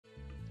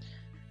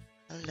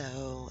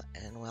Hello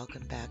and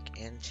welcome back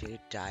into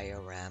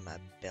Diorama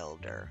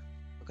Builder.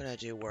 We're going to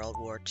do World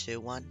War II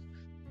one.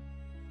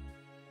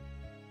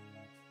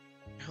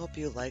 I hope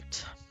you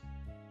liked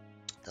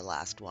the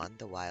last one,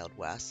 the Wild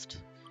West.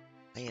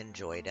 I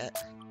enjoyed it.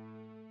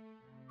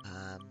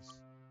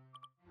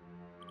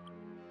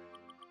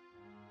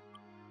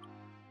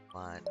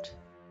 Want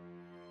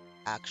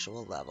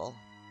actual level.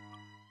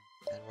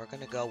 And we're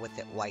going to go with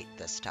it white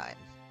this time.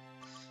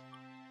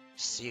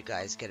 Just so you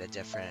guys get a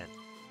different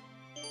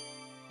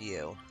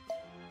view.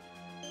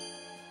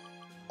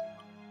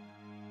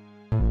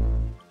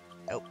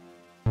 Nope.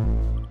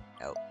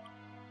 Nope.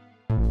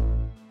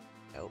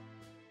 Nope.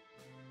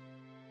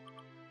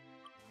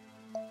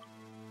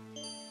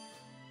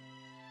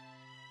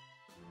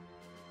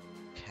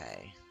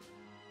 Okay.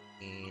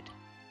 Need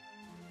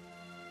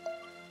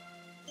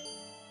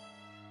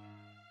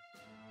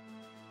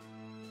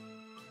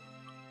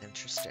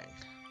interesting.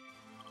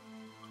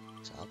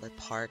 So all the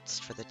parts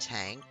for the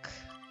tank.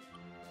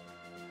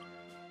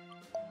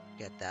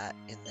 Get that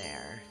in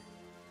there.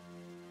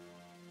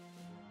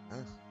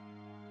 Huh.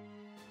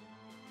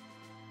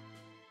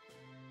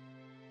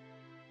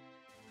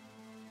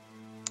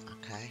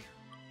 Okay.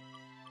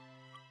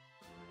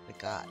 We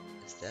got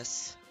is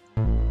this?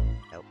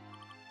 Nope.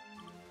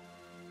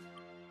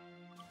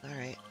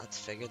 Alright, let's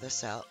figure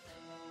this out.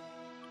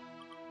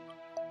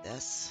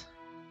 This?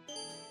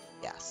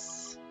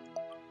 Yes.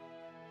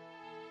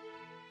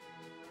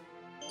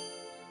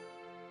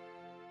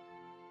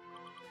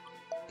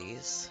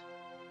 These?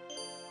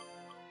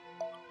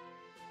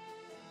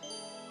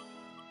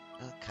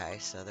 Okay,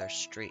 so they're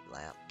street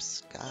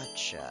lamps.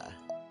 Gotcha.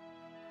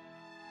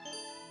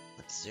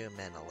 Let's zoom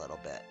in a little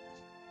bit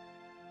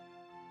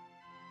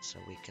so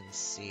we can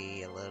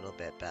see a little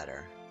bit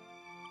better.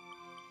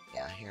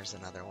 Yeah, here's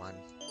another one.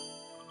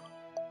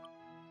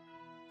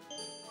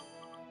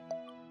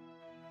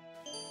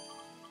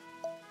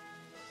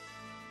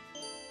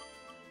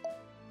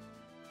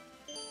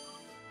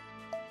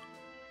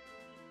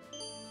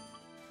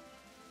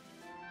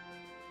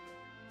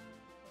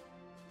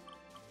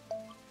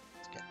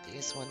 Let's get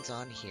these ones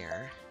on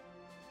here.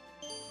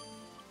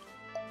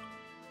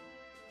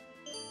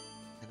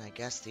 And I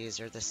guess these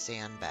are the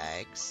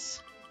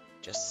sandbags.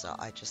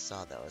 I just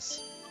saw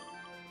those.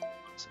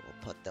 So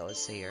we'll put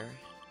those here.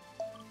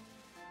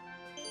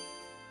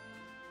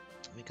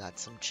 We got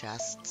some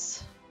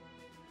chests.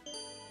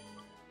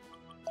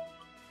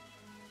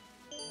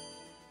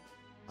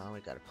 Oh, we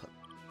gotta put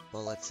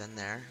bullets in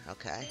there.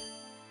 Okay.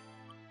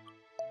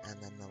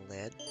 And then the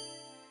lid.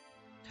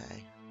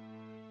 Okay.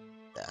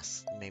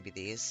 This. Maybe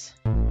these.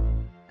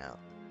 No.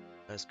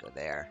 Those go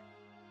there.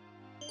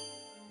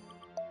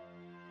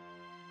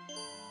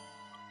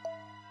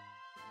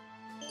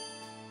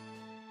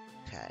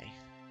 Okay.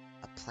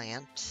 A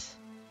plant.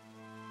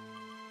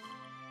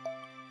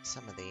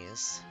 Some of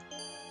these.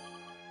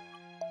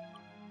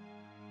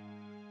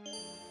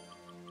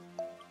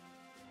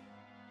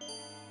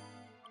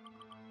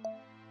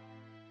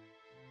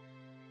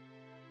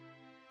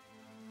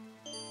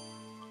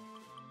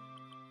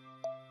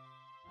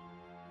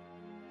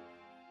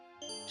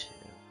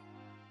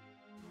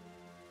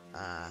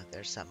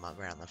 There's some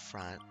around the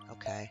front.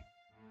 Okay.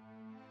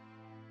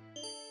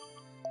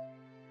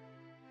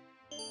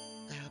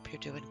 I hope you're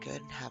doing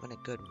good and having a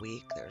good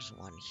week. There's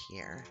one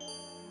here.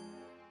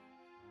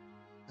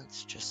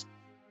 That's just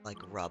like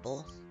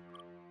rubble.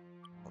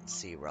 Don't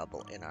see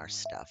rubble in our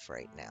stuff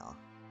right now.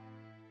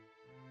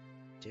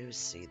 Do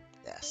see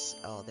this.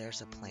 Oh,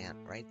 there's a plant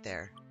right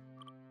there.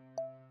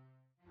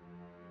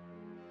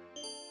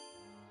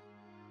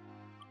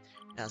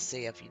 Now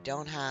see, if you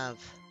don't have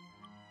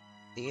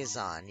these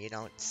on, you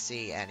don't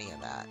see any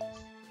of that.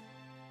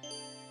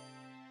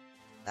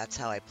 That's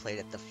how I played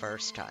it the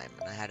first time,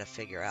 and I had to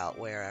figure out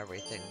where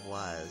everything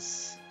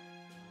was.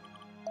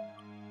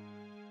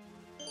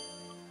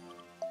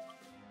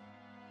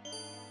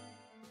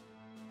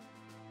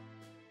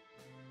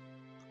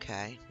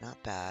 Okay,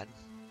 not bad.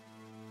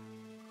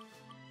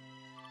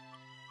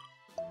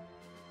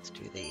 Let's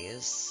do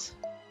these.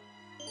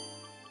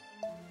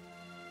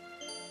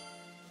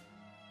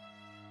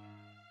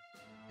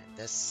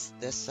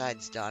 This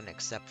side's done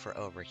except for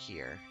over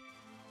here.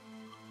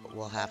 But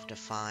we'll have to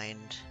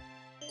find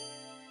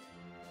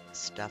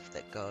stuff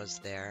that goes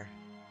there.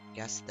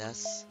 Guess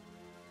this?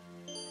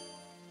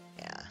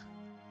 Yeah.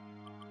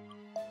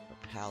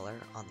 Propeller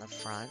on the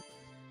front.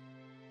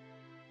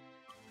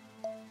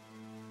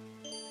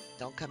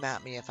 Don't come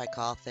at me if I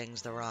call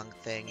things the wrong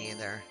thing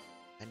either.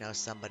 I know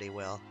somebody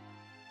will.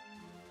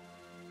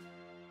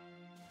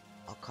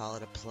 I'll call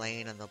it a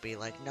plane and they'll be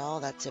like,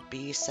 no, that's a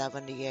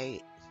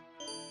B-78.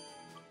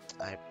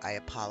 I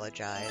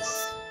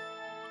apologize.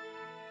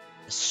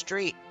 The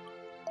street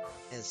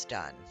is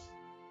done.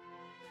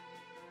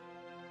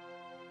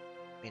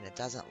 I mean, it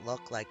doesn't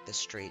look like the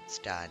street's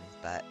done,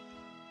 but...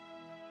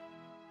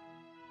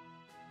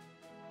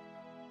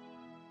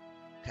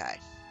 Okay.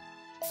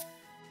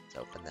 Let's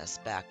open this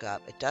back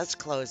up. It does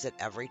close it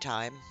every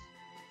time.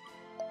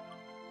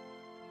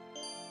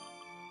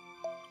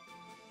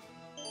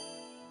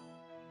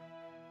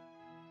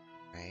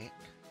 Right.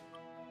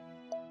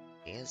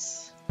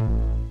 These?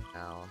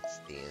 No, it's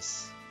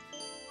these.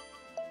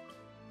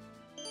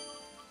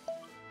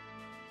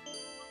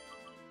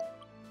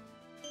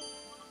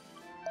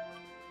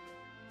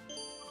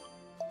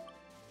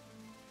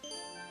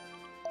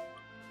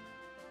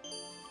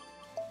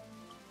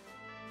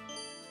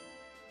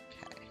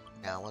 Okay,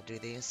 now we'll do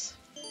these.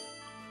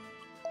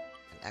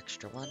 An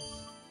extra one.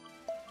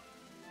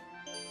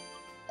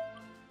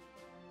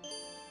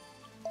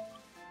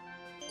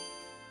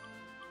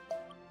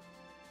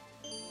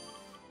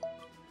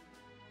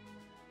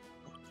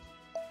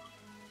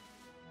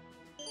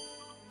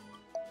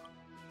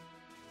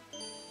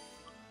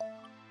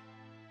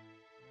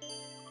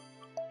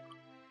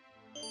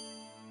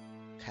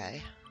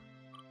 Okay.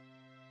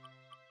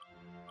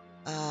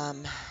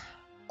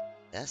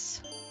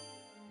 This.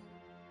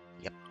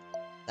 Yep,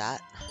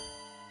 that.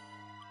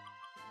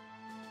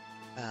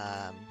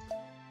 Um,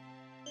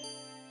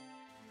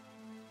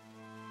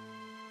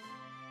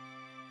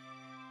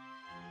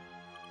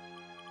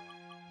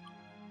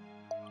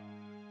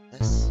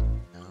 this.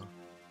 No.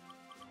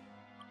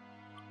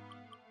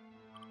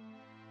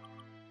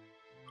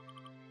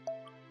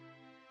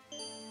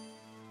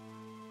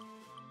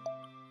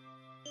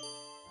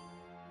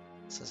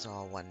 This is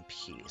all one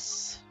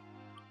piece.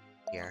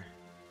 Here.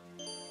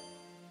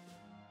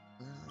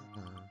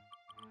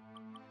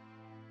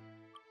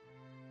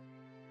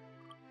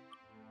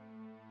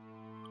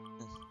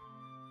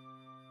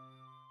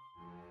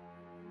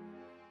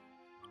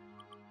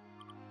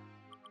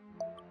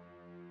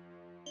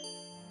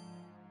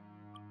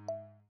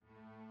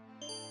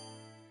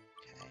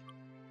 Okay.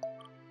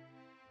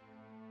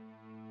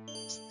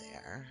 It's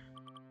there.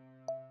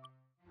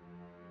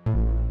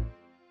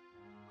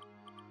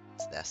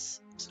 It's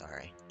this.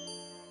 Sorry.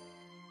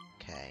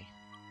 Okay.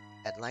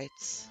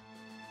 Headlights.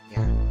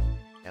 Here.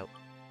 Nope.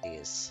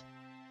 These.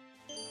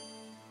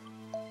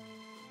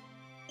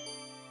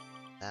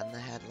 Then the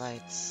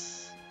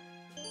headlights.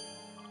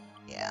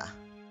 Yeah.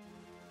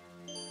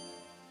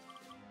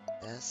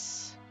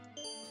 This.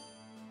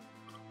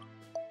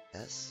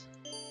 This.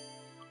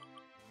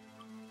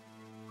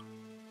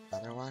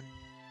 Another one.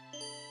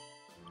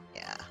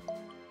 Yeah.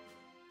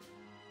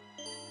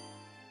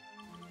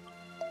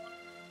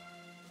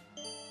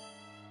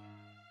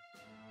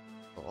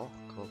 Cool,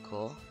 cool,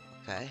 cool.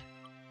 Okay.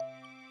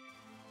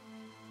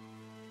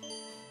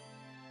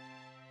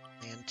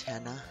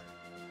 Antenna.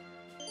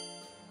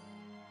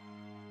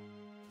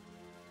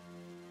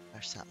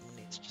 Or something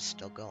needs to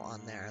still go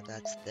on there.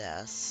 That's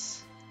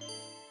this.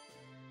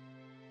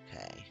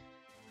 Okay.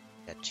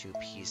 Got two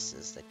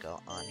pieces that go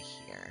on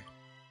here.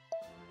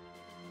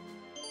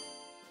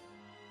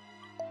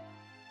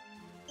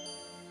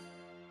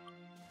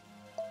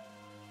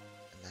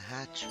 And the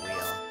hatch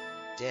wheel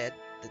did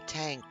the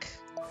tank.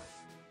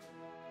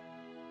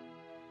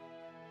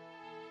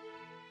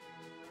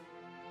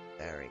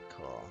 Very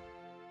cool.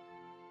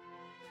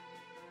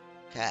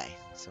 Okay,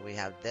 so we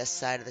have this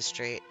side of the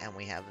street and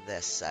we have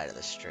this side of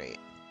the street.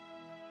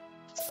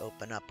 Let's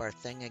open up our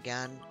thing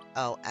again.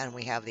 Oh, and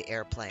we have the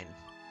airplane.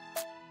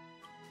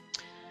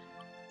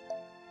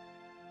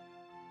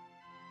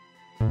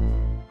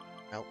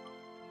 Nope.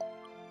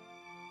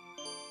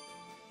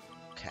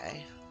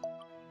 Okay.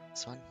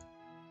 This one?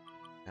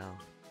 No.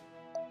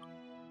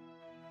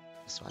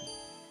 This one?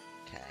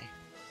 Okay.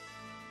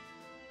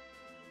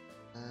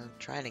 I'm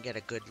trying to get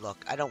a good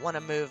look. I don't want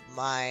to move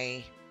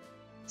my...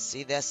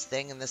 See this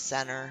thing in the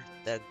center?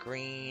 The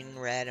green,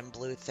 red, and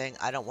blue thing?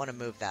 I don't want to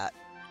move that.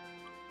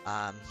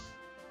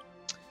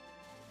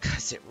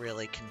 Because it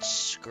really can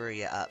screw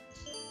you up.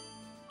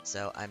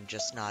 So I'm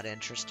just not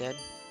interested.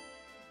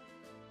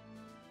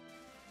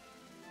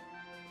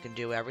 You can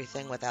do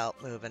everything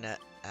without moving it,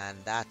 and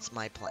that's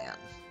my plan.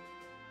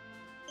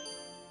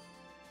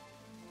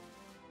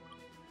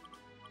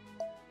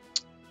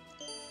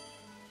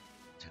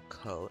 A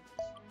coat.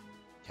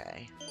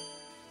 Okay.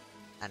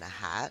 And a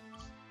hat.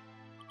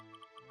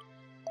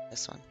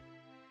 This one?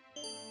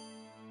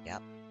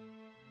 Yep.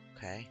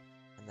 Okay.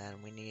 And then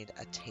we need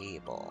a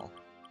table.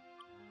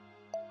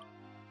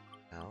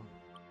 No.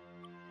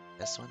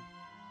 This one?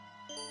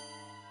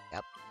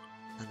 Yep.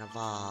 And a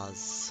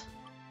vase.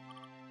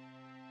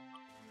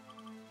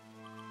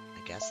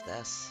 I guess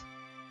this.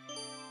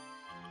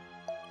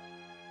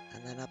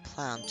 And then a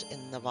plant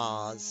in the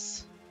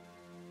vase.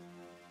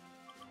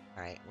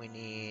 Alright, we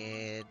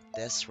need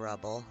this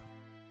rubble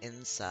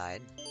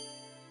inside.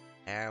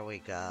 There we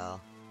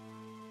go.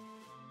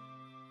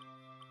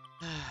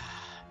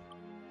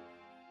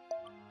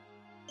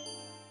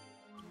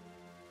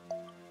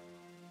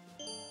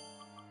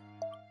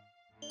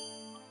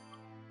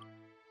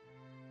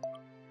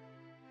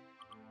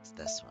 It's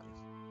this one.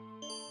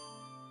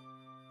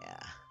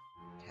 Yeah.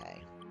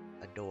 Okay.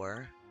 A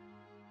door.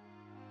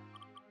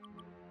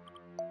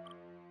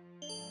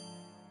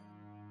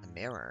 A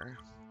mirror.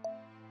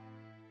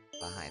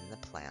 Behind the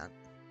plant.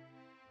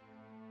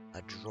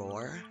 A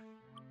drawer.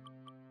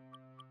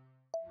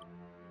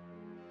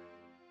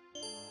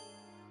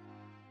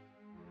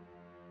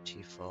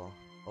 Too full.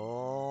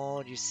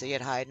 Oh, do you see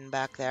it hiding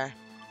back there?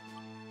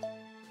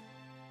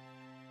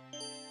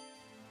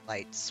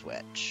 light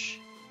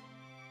switch.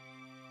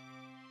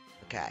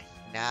 Okay,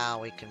 now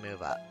we can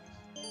move up.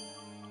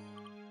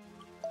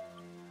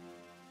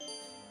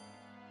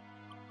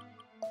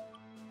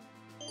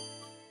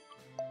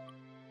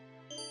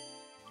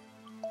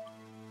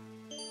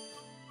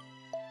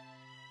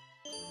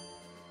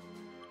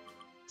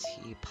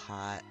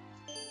 Teapot.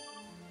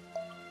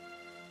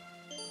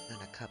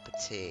 And a cup of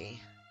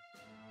tea.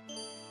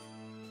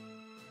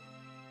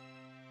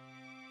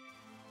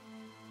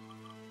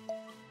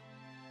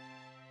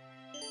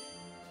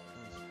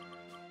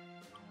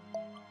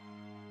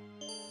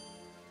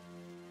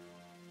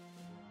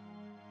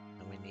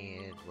 And we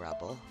need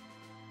rubble.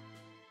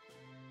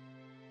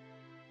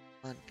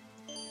 And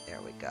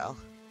there we go.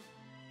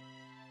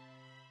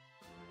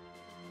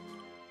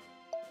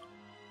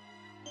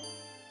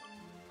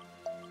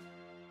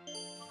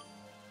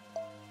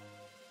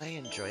 I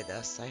enjoy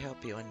this. I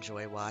hope you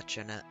enjoy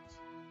watching it.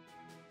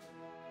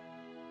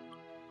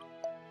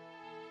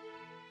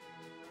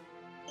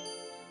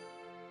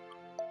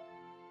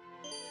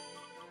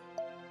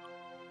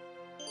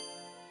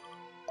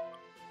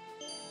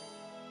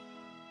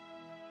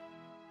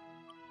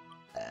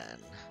 Then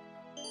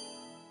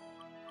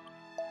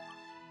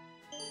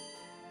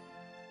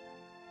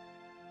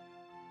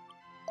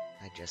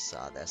I just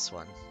saw this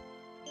one.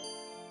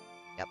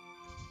 Yep.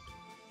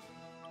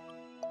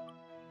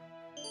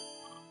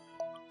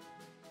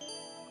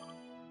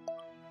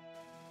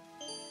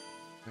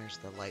 Where's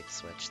the light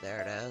switch?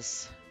 There it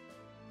is.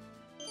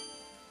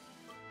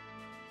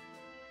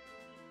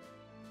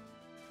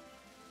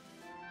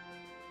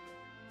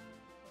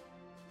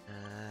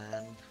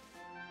 And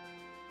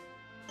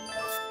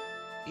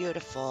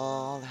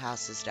beautiful. The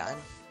house is done.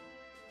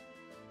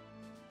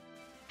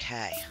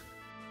 Okay.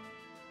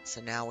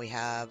 So now we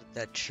have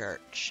the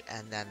church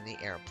and then the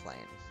airplane.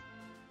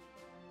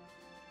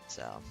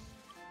 So,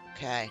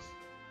 okay.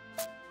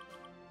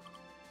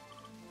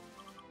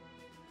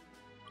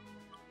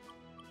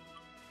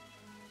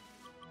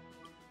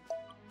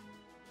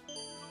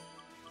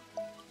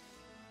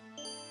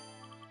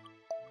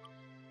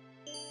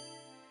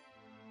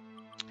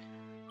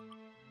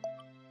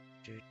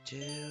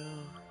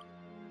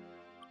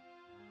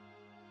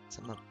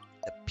 Some of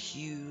the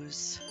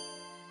pews.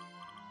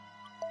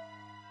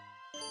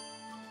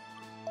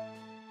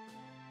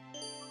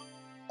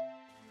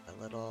 The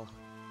little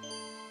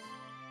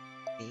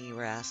knee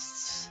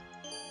rests.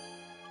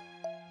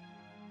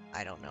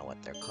 I don't know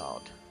what they're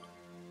called.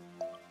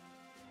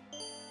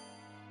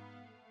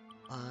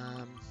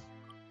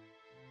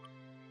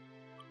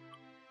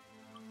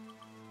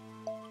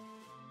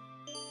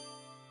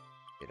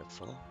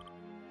 Beautiful.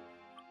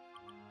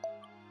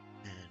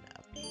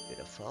 And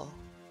beautiful.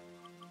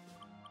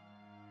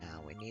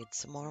 Now we need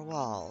some more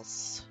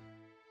walls.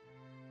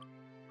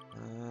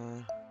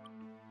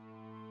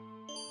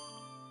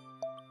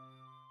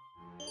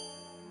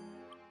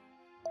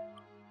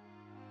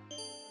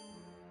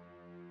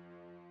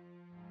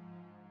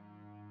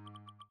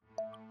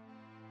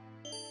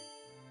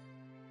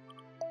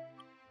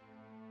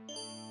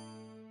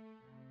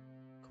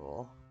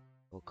 Cool.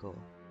 Cool,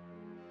 cool.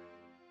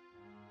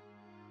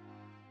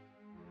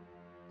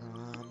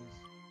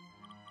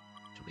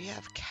 Do we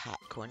have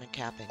corner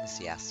cappings?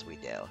 Yes, we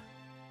do.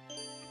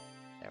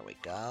 There we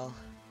go.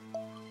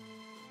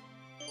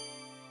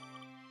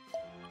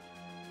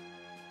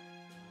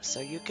 So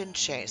you can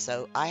change,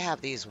 so I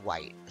have these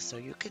white, so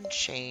you can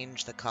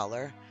change the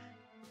color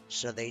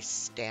so they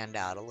stand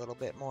out a little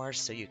bit more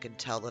so you can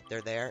tell that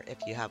they're there if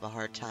you have a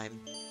hard time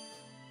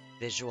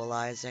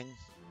visualizing.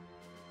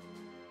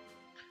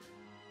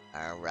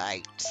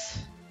 Alright.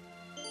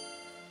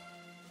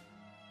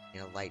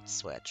 Light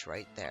switch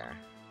right there.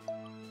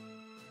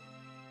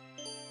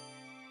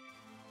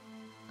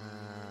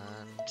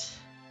 And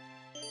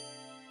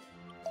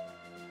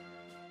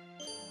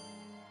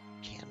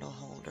candle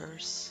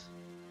holders.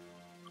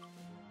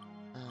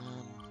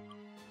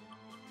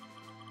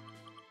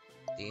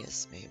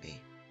 These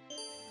maybe.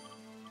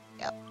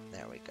 Yep,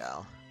 there we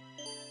go.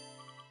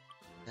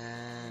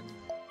 Then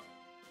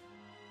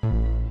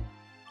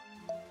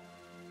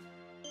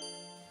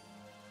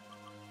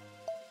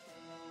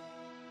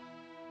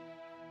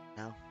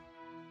no.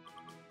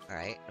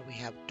 Alright, we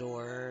have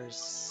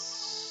doors.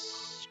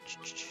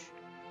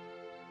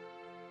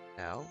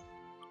 No.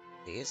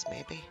 These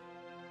maybe?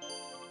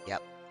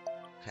 Yep.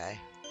 Okay.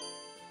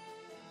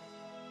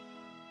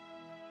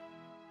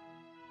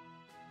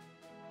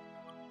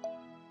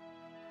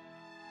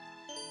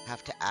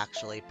 Have to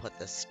actually put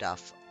the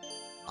stuff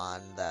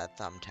on the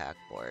thumbtack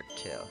board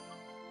too.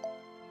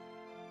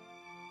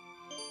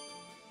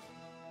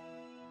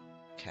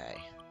 Okay.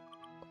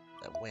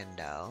 The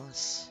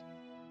windows.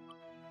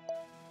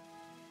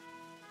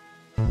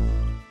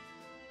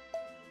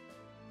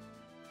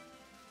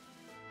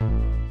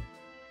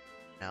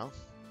 No?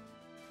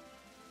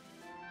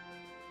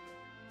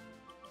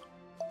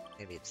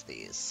 Maybe it's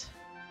these.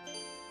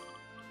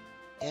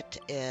 It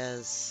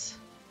is...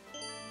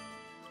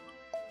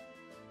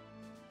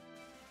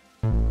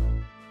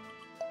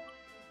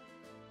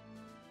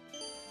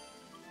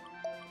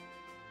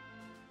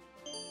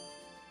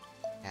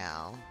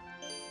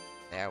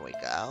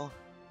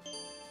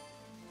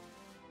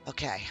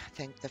 Okay, I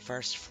think the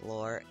first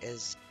floor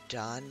is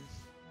done.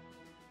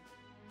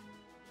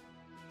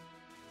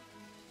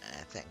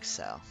 I think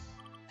so.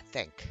 I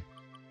think.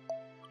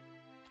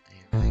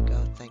 Here I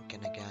go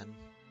thinking again.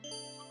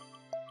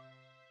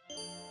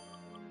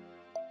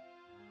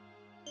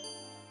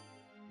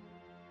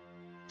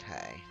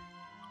 Okay.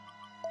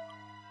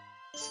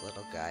 This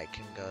little guy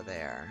can go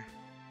there.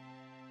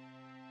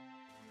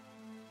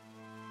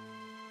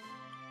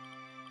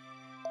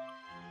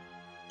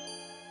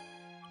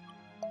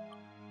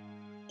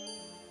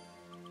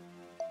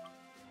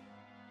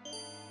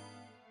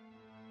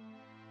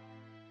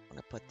 I'm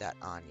gonna put that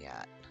on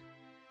yet.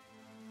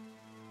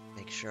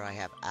 Make sure I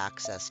have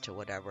access to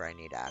whatever I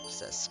need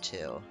access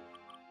to.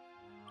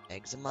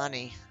 Eggs and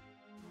money.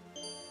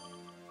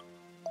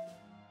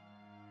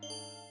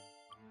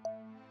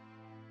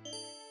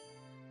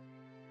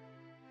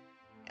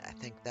 Yeah, I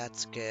think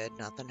that's good.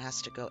 Nothing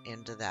has to go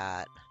into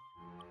that.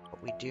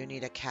 But we do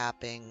need a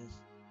capping.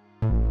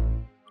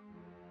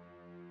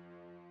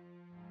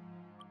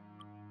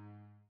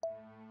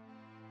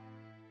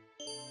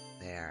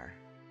 There.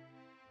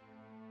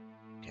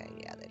 Okay,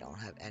 yeah, they don't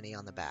have any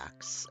on the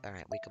backs.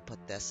 Alright, we can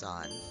put this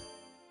on.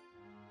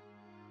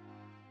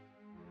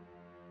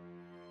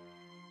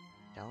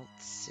 Don't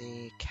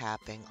see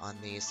capping on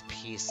these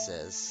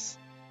pieces.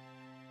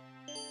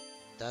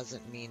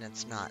 Doesn't mean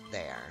it's not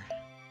there.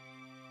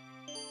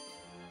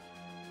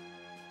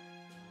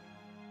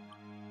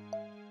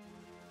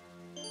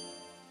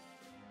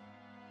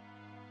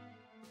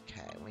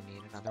 Okay, we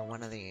need another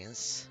one of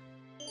these.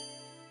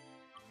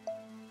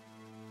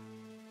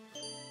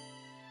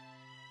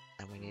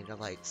 And we need a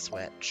light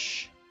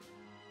switch.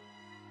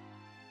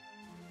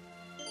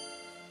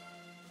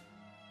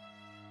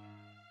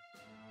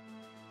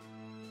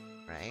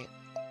 Right?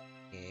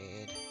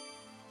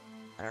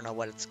 I don't know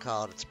what it's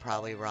called, it's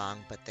probably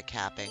wrong, but the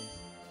capping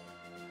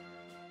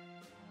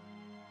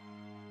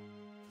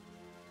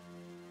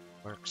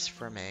works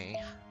for me.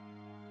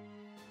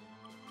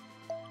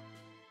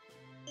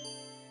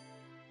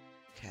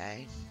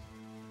 Okay,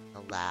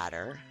 the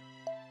ladder.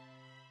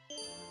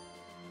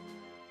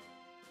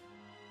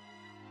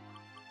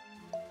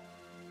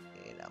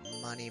 Need a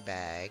money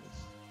bag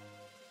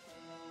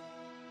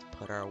to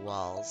put our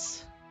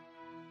walls.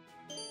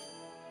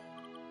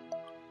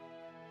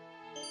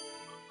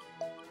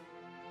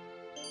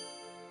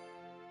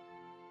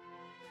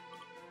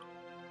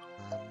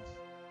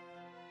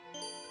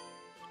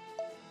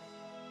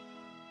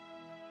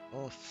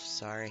 Oof,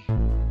 sorry. I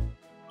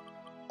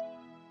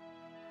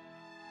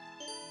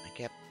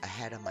get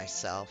ahead of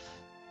myself.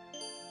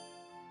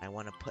 I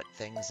want to put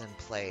things in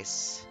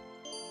place.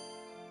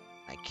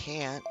 I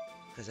can't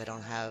because I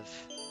don't have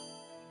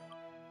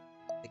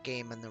the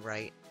game in the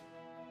right.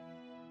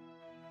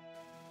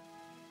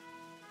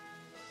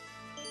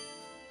 There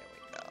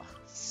we go.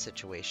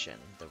 Situation,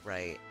 the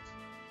right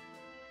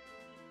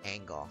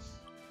angle.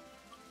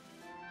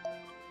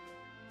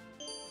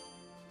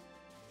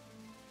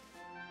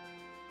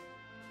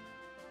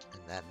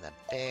 And then the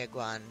big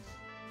one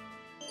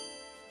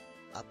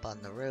up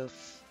on the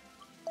roof.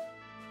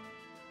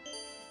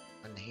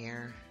 One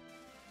here.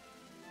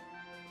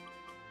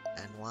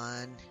 And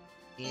one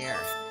here.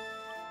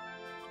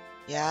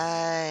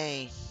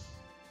 Yay!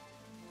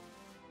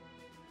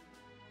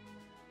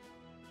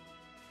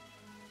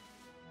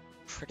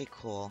 Pretty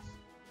cool.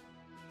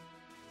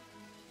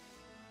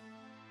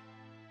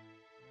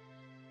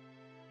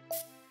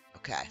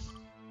 Okay,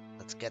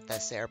 let's get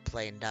this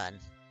airplane done.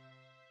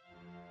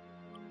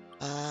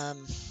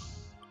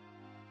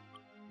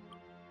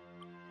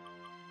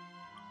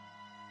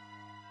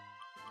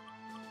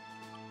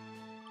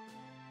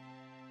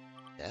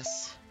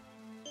 This.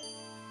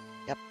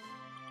 Yep.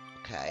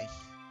 Okay.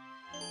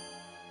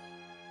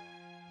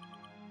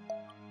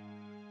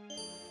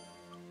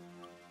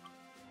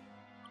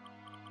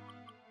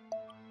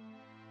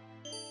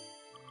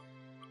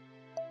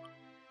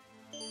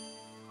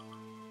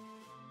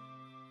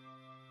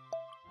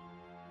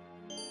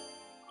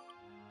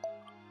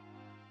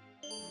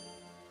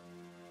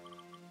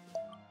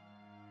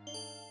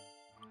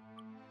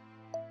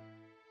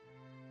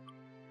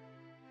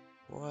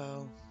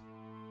 Whoa.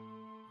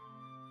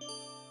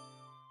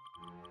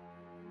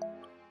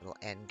 Little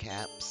end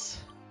caps.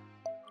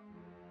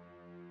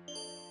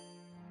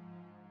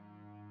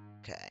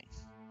 Okay.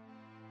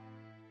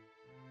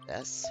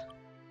 This.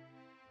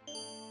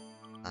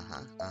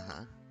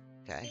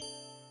 Okay.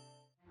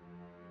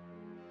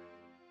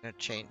 I'm gonna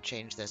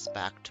change this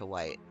back to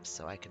white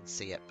so I can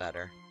see it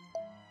better.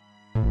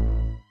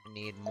 I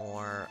need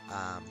more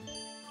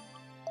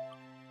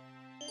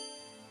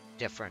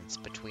difference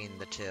between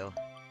the two.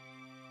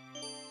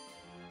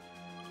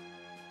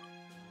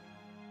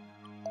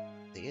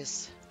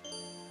 These.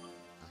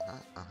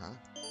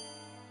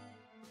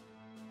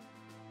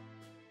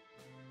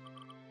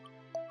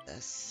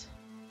 This.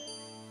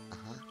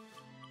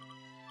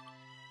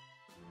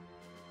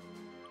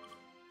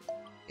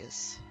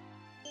 Yes.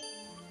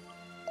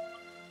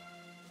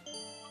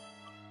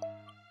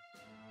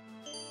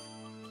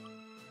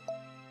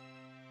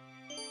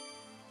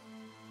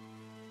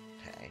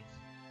 Okay.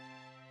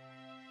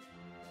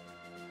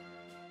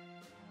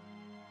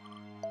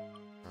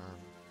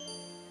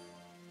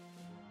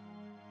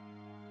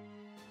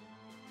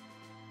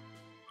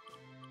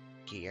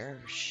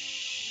 gear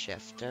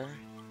shifter.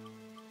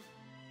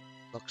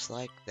 Looks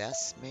like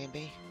this,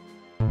 maybe?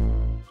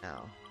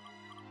 No.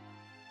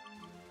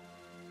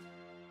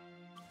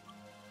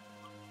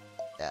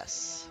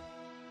 This.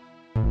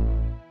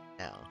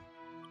 No.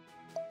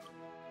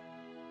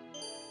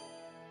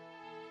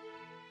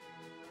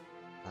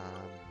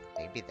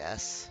 Maybe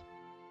this.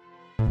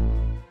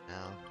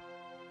 No.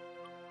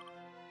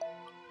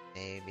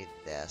 Maybe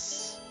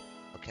this.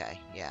 Okay,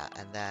 yeah,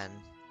 and then...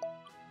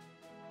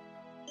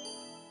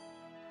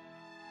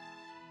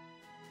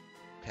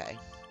 Okay.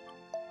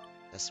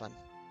 This one.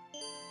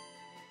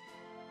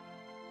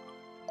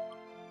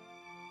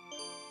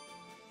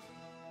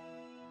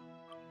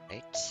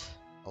 Right.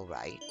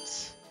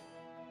 Alright.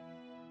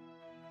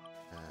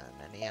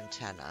 And any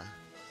antenna.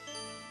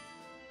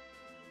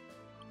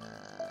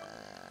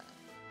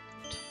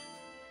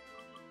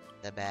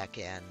 The back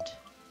end.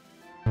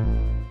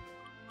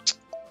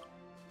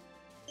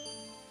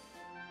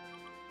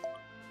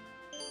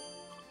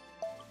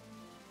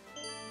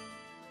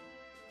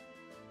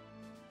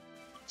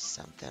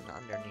 Something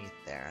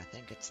underneath there. I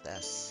think it's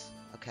this.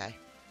 Okay.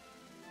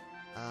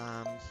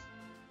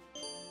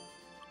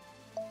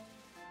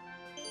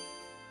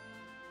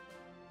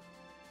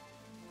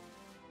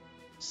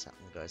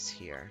 Something goes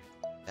here.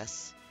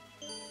 This.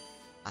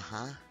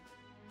 Uh-huh.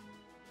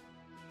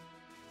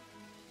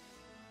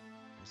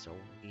 There's a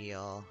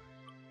wheel.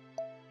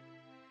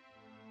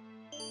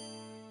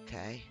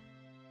 Okay.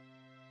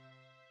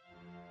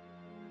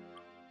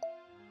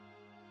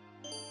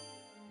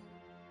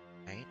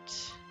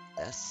 Right.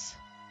 This.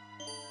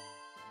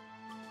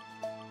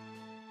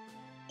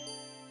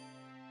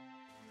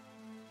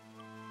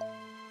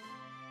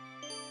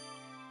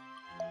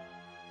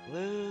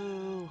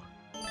 Woo!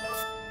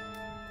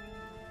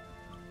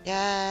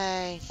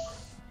 Yay!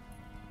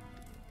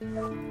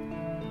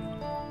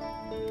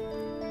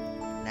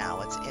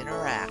 Now it's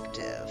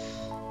interactive.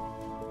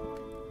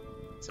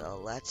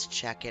 So let's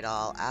check it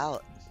all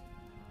out.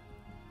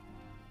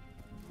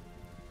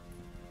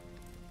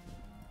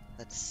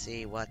 Let's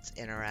see what's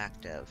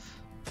interactive.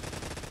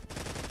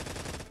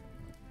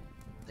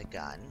 The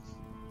gun.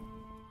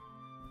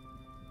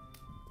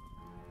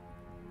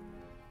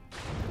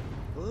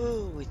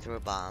 Ooh, we threw a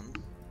bomb.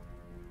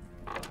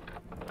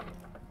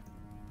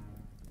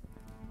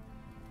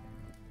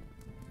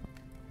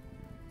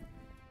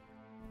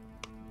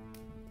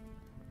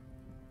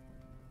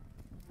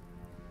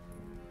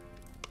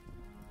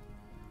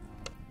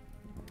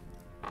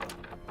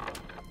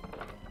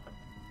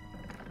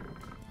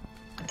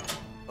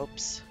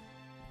 Oops.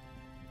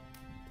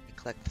 We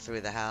clicked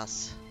through the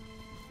house.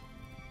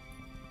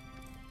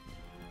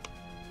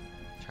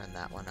 Turn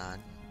that one on.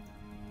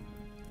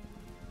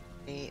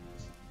 Neat.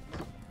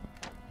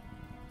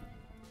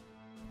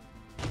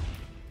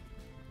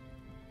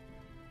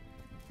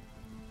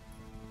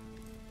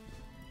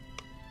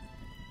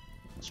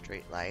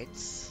 Street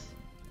lights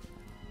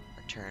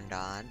are turned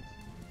on.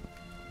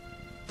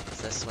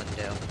 What's this one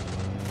do?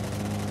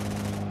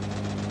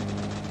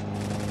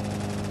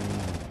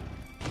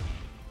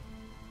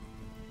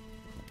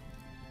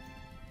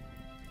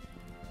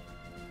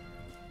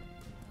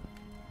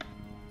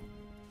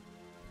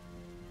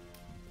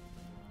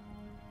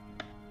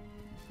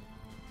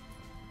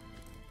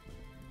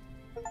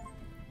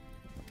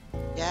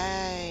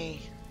 Yay!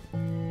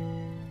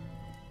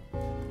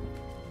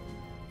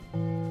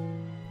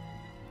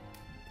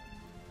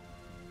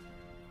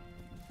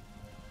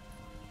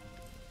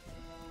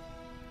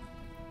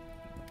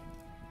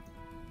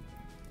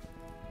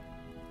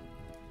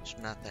 There's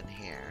nothing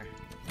here.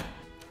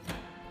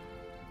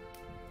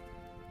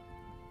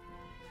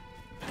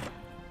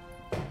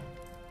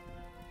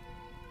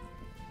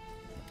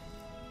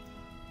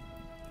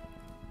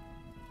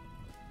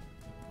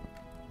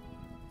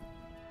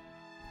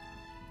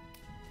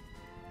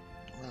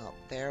 Well,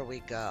 there we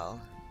go.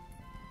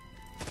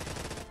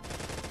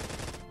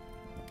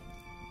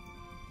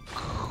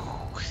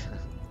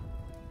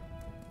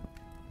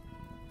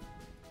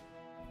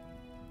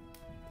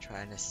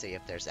 Trying to see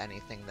if there's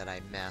anything that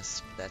I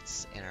missed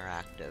that's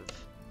interactive.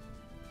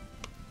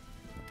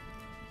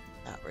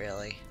 Not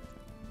really.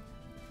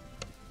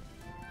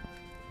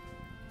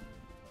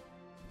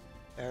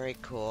 Very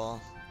cool.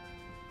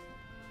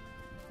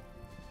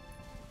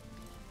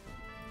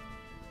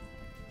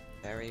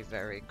 Very,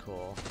 very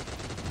cool.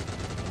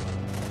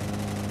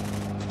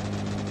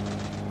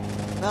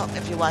 Well,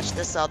 if you watched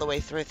this all the way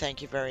through,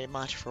 thank you very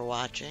much for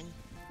watching.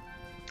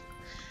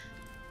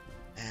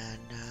 And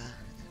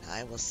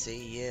I will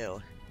see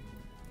you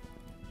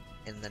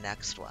in the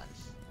next one.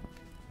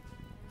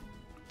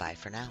 Bye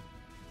for now.